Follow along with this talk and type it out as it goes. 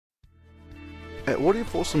At Woody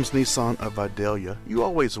Folsom's Nissan of Vidalia, you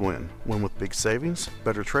always win with big savings,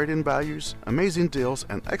 better trade-in values, amazing deals,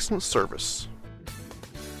 and excellent service.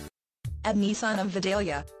 At Nissan of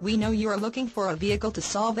Vidalia, we know you are looking for a vehicle to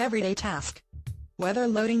solve everyday tasks. Whether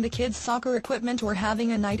loading the kids' soccer equipment or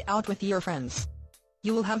having a night out with your friends,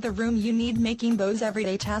 you will have the room you need, making those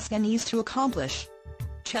everyday tasks an ease to accomplish.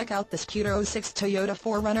 Check out this cute 06 Toyota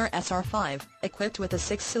 4Runner SR5, equipped with a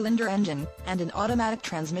 6-cylinder engine and an automatic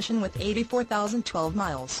transmission with 84,012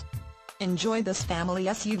 miles. Enjoy this family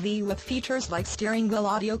SUV with features like steering wheel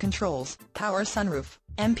audio controls, power sunroof,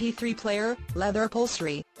 MP3 player, leather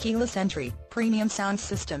upholstery, keyless entry, premium sound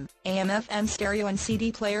system, AM/FM stereo and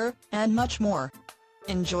CD player, and much more.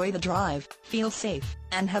 Enjoy the drive, feel safe,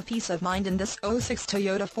 and have peace of mind in this 06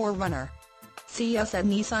 Toyota 4Runner. See us at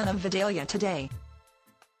Nissan of Vidalia today.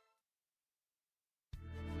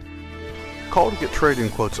 Call to get trade-in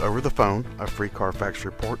quotes over the phone, a free Carfax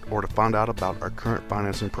report, or to find out about our current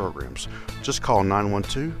financing programs. Just call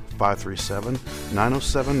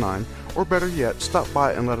 912-537-9079, or better yet, stop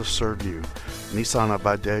by and let us serve you. Nissan of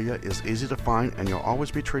Vidalia is easy to find, and you'll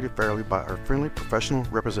always be treated fairly by our friendly professional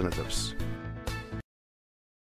representatives.